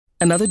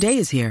Another day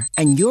is here,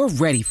 and you're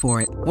ready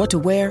for it. What to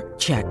wear?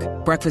 Check.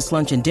 Breakfast,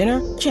 lunch, and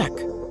dinner? Check.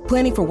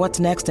 Planning for what's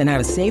next and how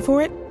to save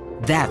for it?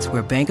 That's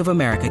where Bank of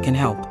America can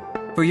help.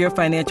 For your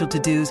financial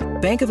to-dos,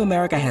 Bank of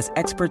America has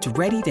experts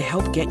ready to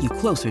help get you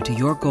closer to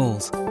your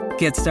goals.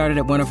 Get started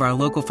at one of our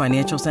local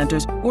financial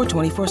centers or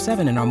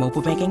 24/7 in our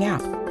mobile banking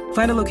app.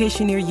 Find a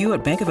location near you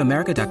at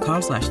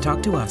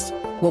bankofamerica.com/talktous.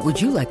 What would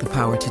you like the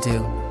power to do?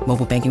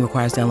 Mobile banking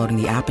requires downloading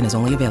the app and is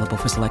only available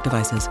for select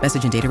devices.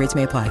 Message and data rates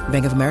may apply.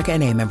 Bank of America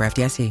N.A., member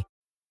FDIC.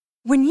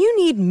 When you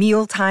need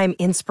mealtime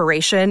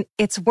inspiration,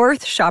 it's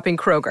worth shopping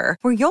Kroger,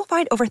 where you'll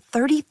find over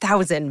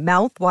 30,000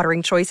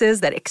 mouth-watering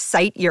choices that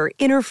excite your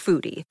inner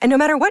foodie. And no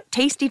matter what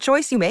tasty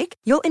choice you make,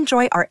 you'll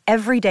enjoy our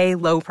everyday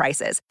low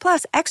prices,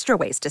 plus extra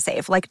ways to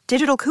save, like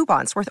digital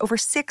coupons worth over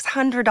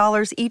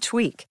 $600 each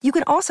week. You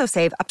can also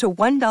save up to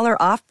 $1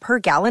 off per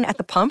gallon at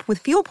the pump with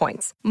fuel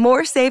points.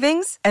 More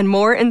savings and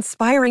more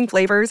inspiring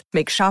flavors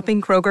make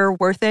shopping Kroger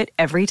worth it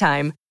every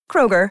time.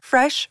 Kroger,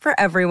 fresh for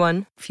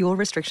everyone. Fuel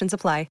restrictions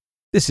apply.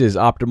 This is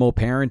Optimal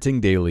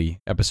Parenting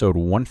Daily, episode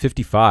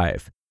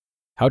 155,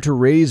 How to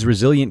Raise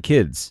Resilient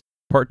Kids,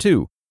 Part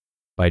 2,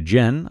 by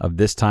Jen of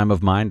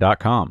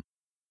thistimeofmine.com.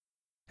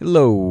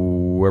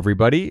 Hello,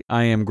 everybody.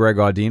 I am Greg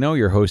Audino,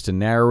 your host and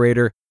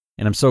narrator,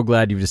 and I'm so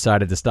glad you've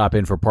decided to stop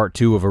in for Part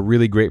 2 of a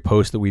really great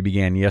post that we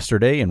began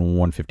yesterday in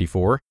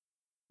 154.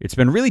 It's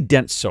been really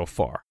dense so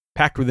far,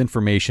 packed with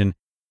information,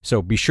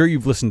 so be sure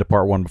you've listened to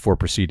Part 1 before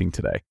proceeding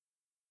today.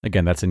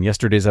 Again, that's in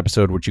yesterday's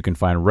episode, which you can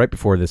find right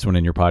before this one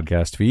in your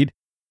podcast feed.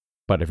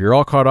 But if you're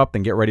all caught up,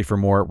 then get ready for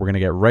more. We're going to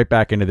get right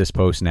back into this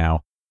post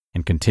now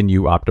and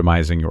continue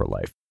optimizing your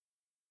life.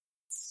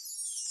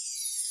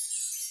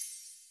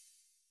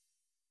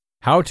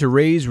 How to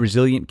Raise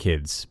Resilient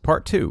Kids,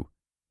 Part 2,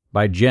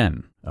 by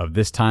Jen of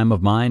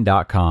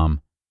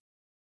thistimeofmine.com.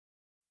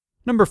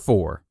 Number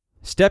 4,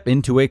 step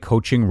into a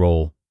coaching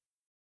role.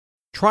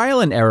 Trial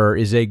and error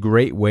is a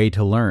great way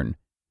to learn,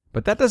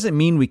 but that doesn't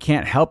mean we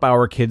can't help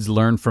our kids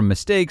learn from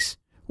mistakes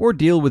or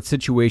deal with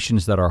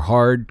situations that are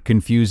hard,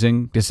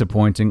 confusing,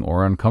 disappointing,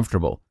 or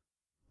uncomfortable.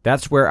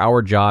 That's where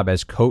our job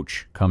as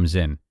coach comes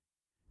in.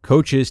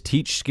 Coaches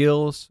teach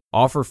skills,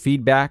 offer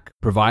feedback,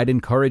 provide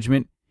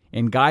encouragement,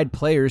 and guide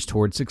players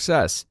toward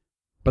success.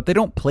 But they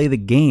don't play the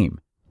game.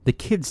 The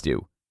kids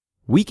do.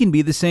 We can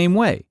be the same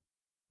way.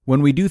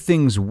 When we do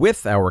things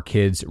with our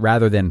kids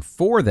rather than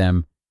for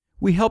them,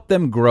 we help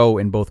them grow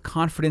in both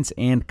confidence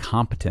and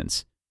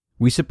competence.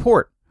 We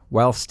support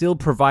while still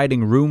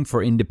providing room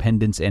for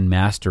independence and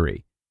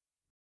mastery.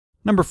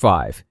 Number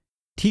 5,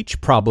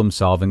 teach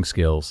problem-solving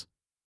skills.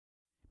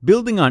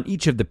 Building on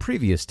each of the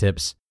previous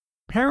tips,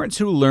 parents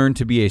who learn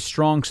to be a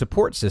strong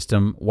support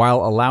system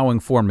while allowing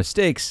for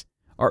mistakes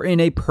are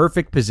in a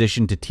perfect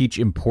position to teach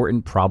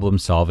important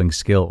problem-solving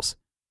skills.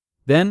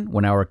 Then,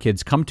 when our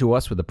kids come to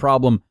us with a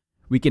problem,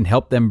 we can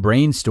help them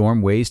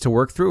brainstorm ways to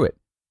work through it.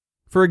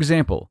 For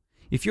example,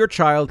 if your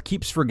child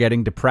keeps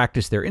forgetting to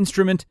practice their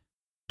instrument,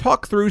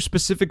 talk through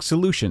specific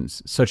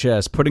solutions, such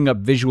as putting up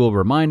visual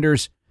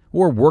reminders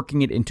or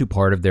working it into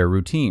part of their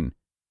routine.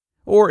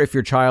 Or if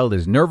your child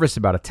is nervous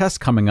about a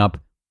test coming up,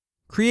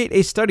 create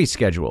a study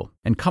schedule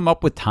and come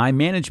up with time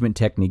management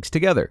techniques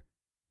together.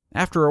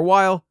 After a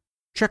while,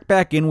 check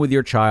back in with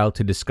your child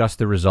to discuss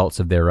the results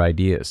of their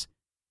ideas.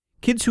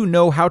 Kids who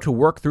know how to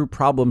work through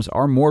problems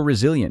are more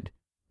resilient.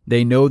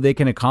 They know they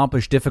can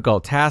accomplish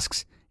difficult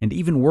tasks and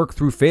even work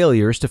through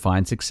failures to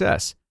find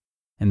success.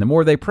 And the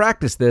more they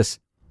practice this,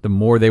 the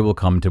more they will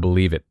come to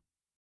believe it.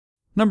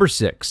 Number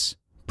 6,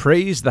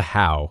 praise the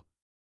how.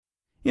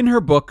 In her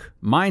book,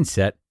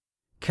 Mindset,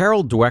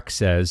 Carol Dweck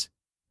says,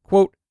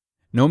 quote,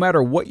 "No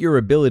matter what your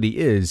ability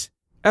is,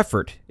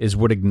 effort is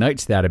what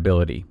ignites that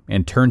ability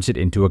and turns it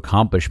into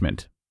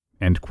accomplishment."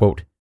 End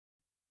quote.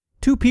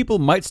 Two people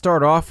might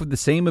start off with the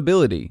same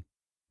ability,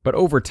 but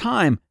over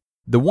time,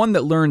 the one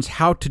that learns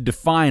how to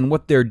define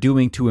what they're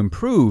doing to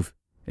improve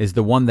is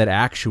the one that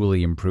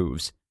actually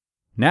improves.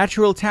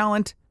 Natural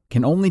talent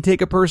can only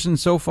take a person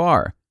so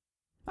far.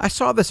 I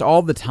saw this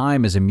all the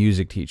time as a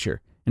music teacher,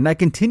 and I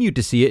continue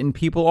to see it in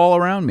people all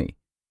around me.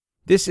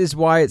 This is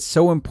why it's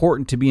so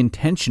important to be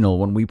intentional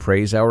when we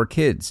praise our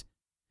kids.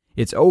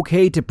 It's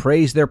okay to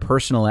praise their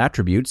personal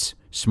attributes,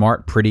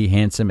 smart, pretty,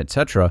 handsome,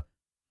 etc.,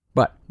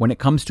 but when it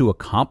comes to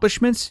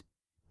accomplishments,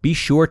 be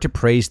sure to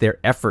praise their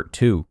effort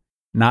too,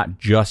 not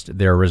just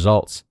their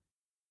results.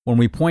 When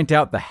we point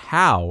out the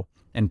how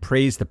and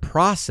praise the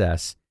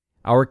process,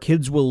 our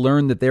kids will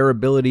learn that their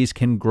abilities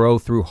can grow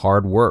through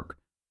hard work.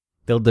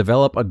 They'll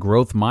develop a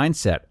growth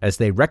mindset as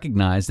they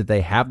recognize that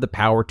they have the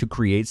power to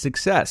create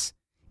success,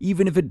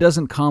 even if it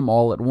doesn't come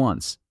all at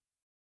once.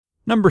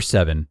 Number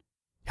 7,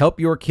 help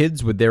your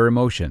kids with their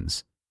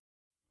emotions.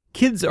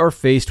 Kids are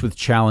faced with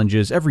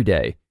challenges every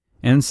day,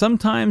 and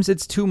sometimes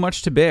it's too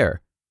much to bear.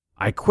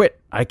 I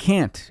quit, I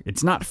can't,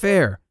 it's not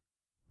fair.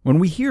 When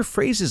we hear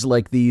phrases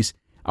like these,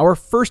 our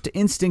first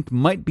instinct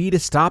might be to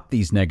stop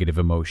these negative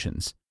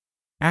emotions.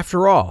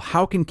 After all,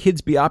 how can kids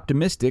be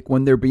optimistic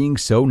when they're being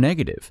so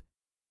negative?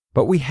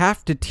 But we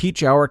have to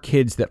teach our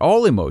kids that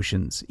all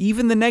emotions,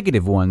 even the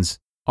negative ones,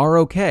 are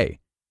okay.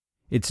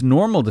 It's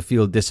normal to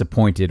feel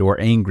disappointed or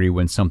angry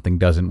when something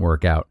doesn't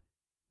work out.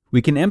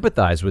 We can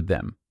empathize with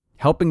them,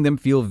 helping them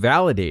feel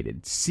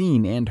validated,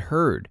 seen, and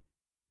heard.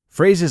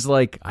 Phrases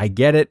like, "I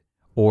get it,"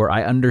 or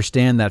 "I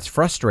understand that's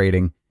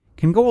frustrating,"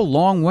 can go a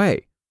long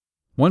way.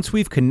 Once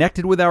we've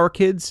connected with our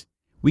kids,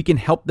 we can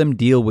help them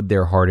deal with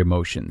their hard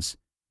emotions.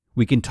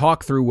 We can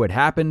talk through what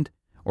happened,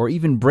 or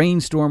even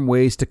brainstorm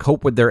ways to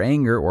cope with their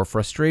anger or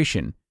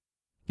frustration.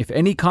 If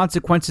any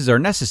consequences are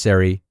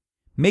necessary,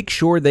 make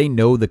sure they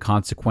know the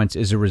consequence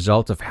is a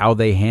result of how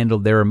they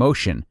handled their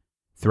emotion,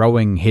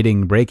 throwing,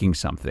 hitting, breaking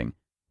something,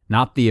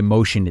 not the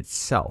emotion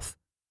itself.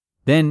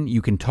 Then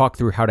you can talk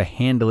through how to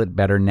handle it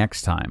better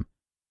next time.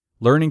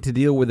 Learning to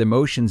deal with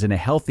emotions in a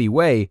healthy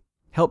way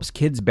helps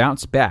kids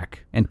bounce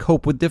back and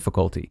cope with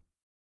difficulty.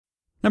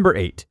 Number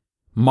 8,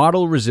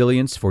 model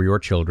resilience for your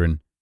children.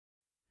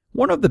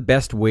 One of the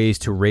best ways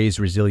to raise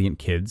resilient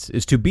kids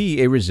is to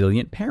be a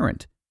resilient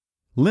parent.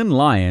 Lynn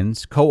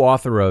Lyons,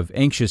 co-author of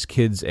Anxious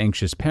Kids,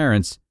 Anxious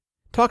Parents,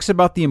 talks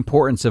about the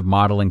importance of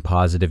modeling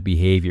positive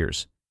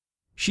behaviors.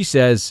 She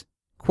says,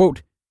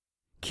 quote,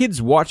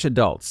 "Kids watch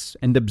adults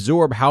and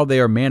absorb how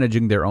they are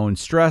managing their own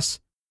stress,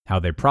 how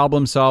they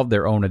problem solve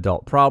their own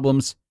adult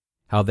problems,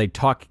 how they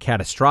talk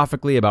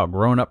catastrophically about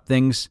grown-up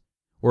things,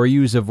 or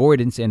use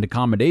avoidance and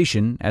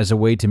accommodation as a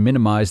way to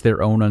minimize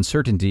their own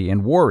uncertainty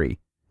and worry."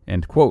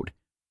 End quote.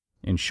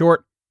 In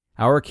short,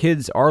 our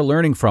kids are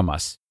learning from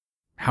us.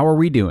 How are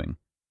we doing?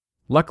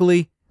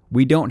 Luckily,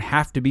 we don't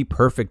have to be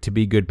perfect to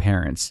be good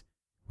parents.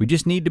 We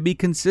just need to be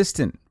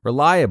consistent,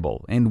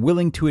 reliable, and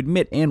willing to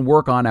admit and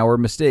work on our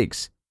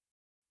mistakes.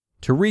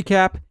 To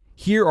recap,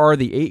 here are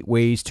the 8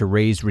 ways to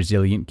raise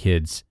resilient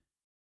kids.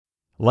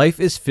 Life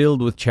is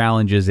filled with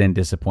challenges and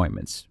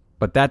disappointments,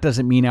 but that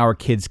doesn't mean our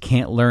kids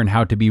can't learn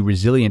how to be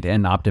resilient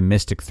and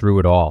optimistic through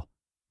it all.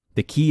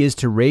 The key is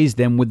to raise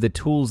them with the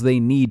tools they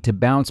need to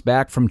bounce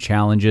back from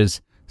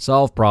challenges,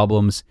 solve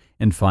problems,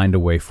 and find a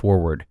way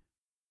forward.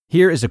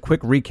 Here is a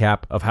quick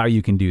recap of how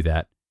you can do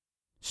that.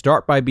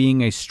 Start by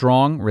being a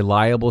strong,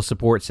 reliable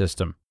support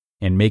system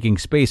and making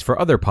space for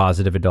other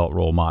positive adult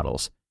role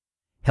models.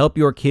 Help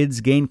your kids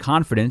gain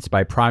confidence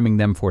by priming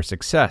them for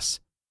success.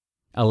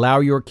 Allow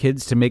your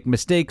kids to make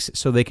mistakes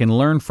so they can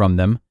learn from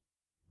them.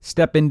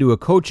 Step into a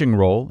coaching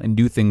role and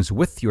do things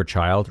with your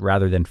child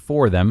rather than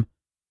for them.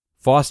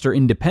 Foster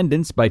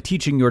independence by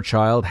teaching your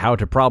child how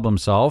to problem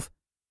solve.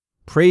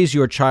 Praise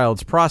your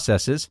child's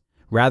processes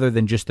rather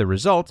than just the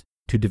result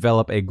to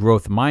develop a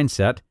growth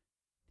mindset.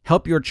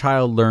 Help your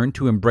child learn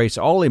to embrace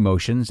all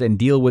emotions and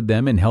deal with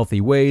them in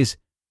healthy ways.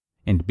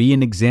 And be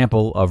an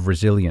example of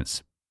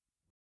resilience.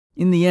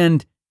 In the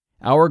end,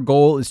 our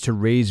goal is to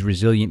raise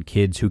resilient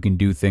kids who can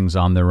do things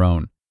on their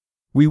own.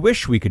 We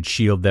wish we could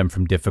shield them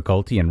from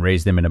difficulty and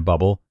raise them in a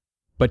bubble,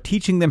 but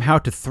teaching them how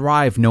to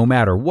thrive no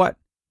matter what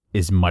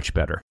is much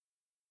better.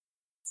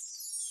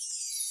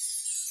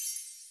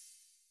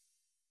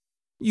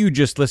 You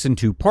just listened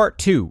to part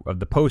 2 of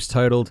the post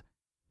titled,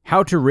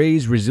 "How to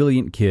Raise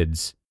Resilient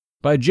Kids"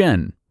 by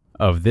Jen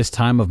of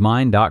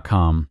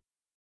thistimeofmine.com.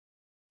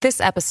 This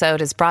episode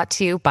is brought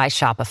to you by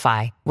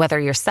Shopify. Whether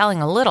you're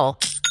selling a little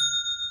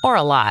or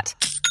a lot,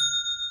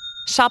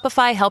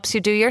 Shopify helps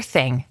you do your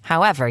thing,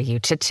 however you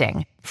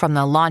cha-ching. From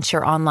the launch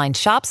your online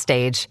shop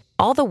stage,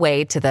 all the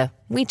way to the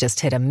 "we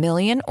just hit 1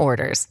 million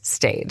orders"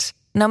 stage.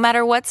 No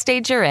matter what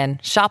stage you're in,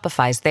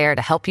 Shopify's there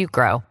to help you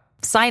grow.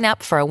 Sign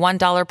up for a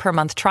 $1 per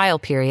month trial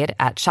period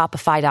at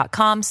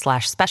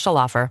shopify.com/special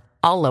offer,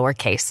 all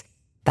lowercase.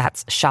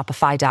 That's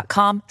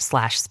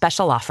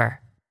shopify.com/special offer.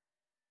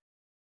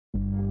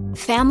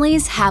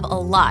 Families have a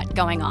lot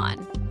going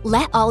on.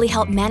 Let Ollie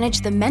help manage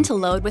the mental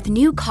load with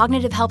new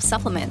cognitive help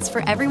supplements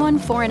for everyone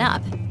 4 and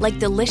up, like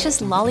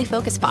delicious Lolly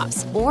Focus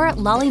Pops or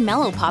Lolly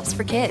Mellow Pops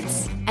for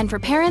kids. And for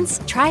parents,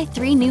 try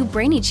 3 new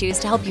Brainy Chews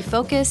to help you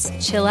focus,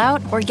 chill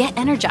out, or get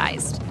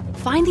energized.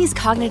 Find these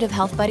cognitive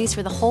health buddies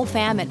for the whole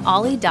fam at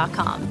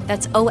ollie.com.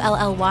 That's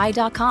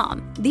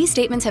OLLY.com. These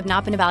statements have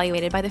not been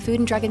evaluated by the Food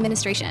and Drug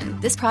Administration.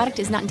 This product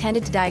is not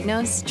intended to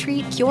diagnose,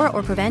 treat, cure,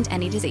 or prevent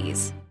any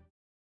disease.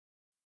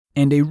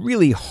 And a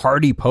really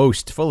hearty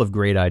post full of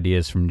great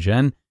ideas from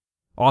Jen.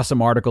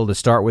 Awesome article to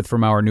start with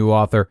from our new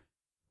author.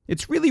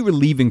 It's really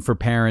relieving for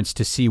parents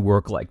to see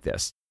work like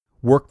this.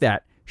 Work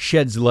that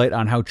sheds light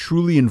on how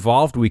truly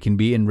involved we can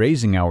be in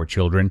raising our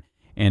children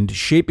and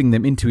shaping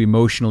them into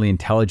emotionally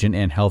intelligent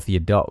and healthy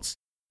adults.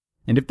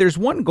 And if there's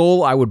one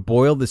goal I would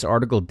boil this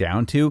article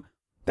down to,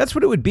 that's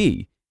what it would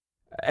be.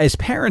 As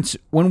parents,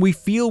 when we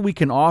feel we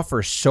can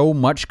offer so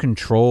much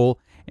control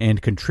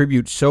and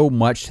contribute so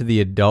much to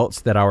the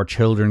adults that our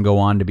children go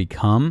on to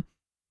become,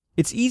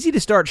 it's easy to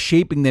start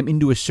shaping them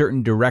into a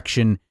certain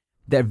direction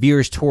that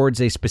veers towards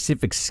a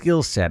specific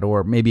skill set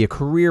or maybe a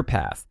career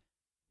path.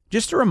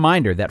 Just a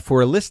reminder that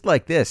for a list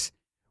like this,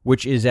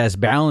 which is as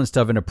balanced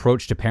of an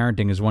approach to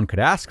parenting as one could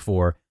ask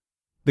for,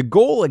 the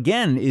goal,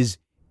 again, is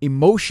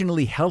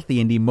emotionally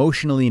healthy and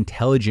emotionally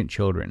intelligent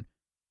children.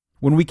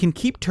 When we can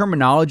keep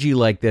terminology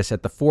like this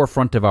at the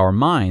forefront of our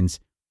minds,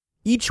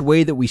 each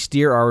way that we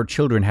steer our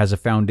children has a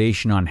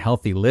foundation on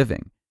healthy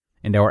living,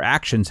 and our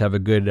actions have a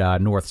good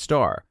North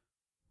Star.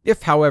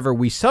 If, however,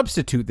 we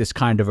substitute this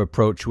kind of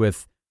approach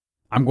with,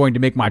 I'm going to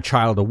make my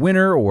child a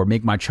winner or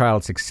make my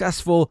child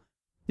successful,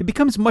 it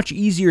becomes much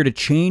easier to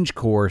change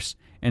course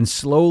and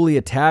slowly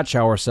attach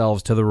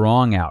ourselves to the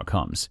wrong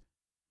outcomes.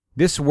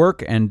 This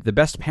work and the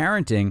best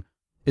parenting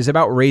is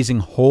about raising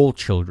whole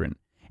children,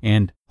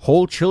 and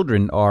whole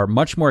children are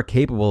much more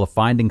capable of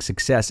finding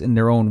success in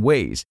their own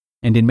ways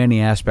and in many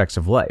aspects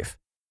of life.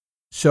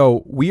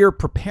 So we are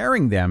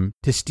preparing them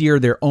to steer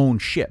their own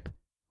ship.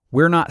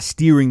 We're not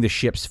steering the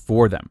ships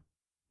for them.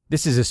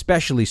 This is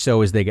especially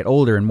so as they get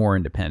older and more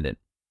independent.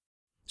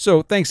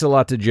 So thanks a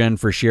lot to Jen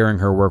for sharing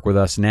her work with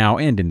us now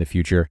and in the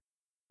future.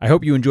 I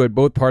hope you enjoyed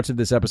both parts of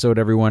this episode,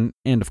 everyone,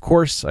 and of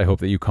course, I hope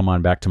that you come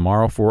on back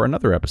tomorrow for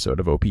another episode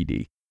of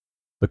OPD.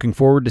 Looking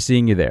forward to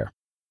seeing you there,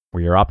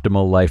 where your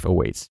optimal life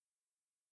awaits.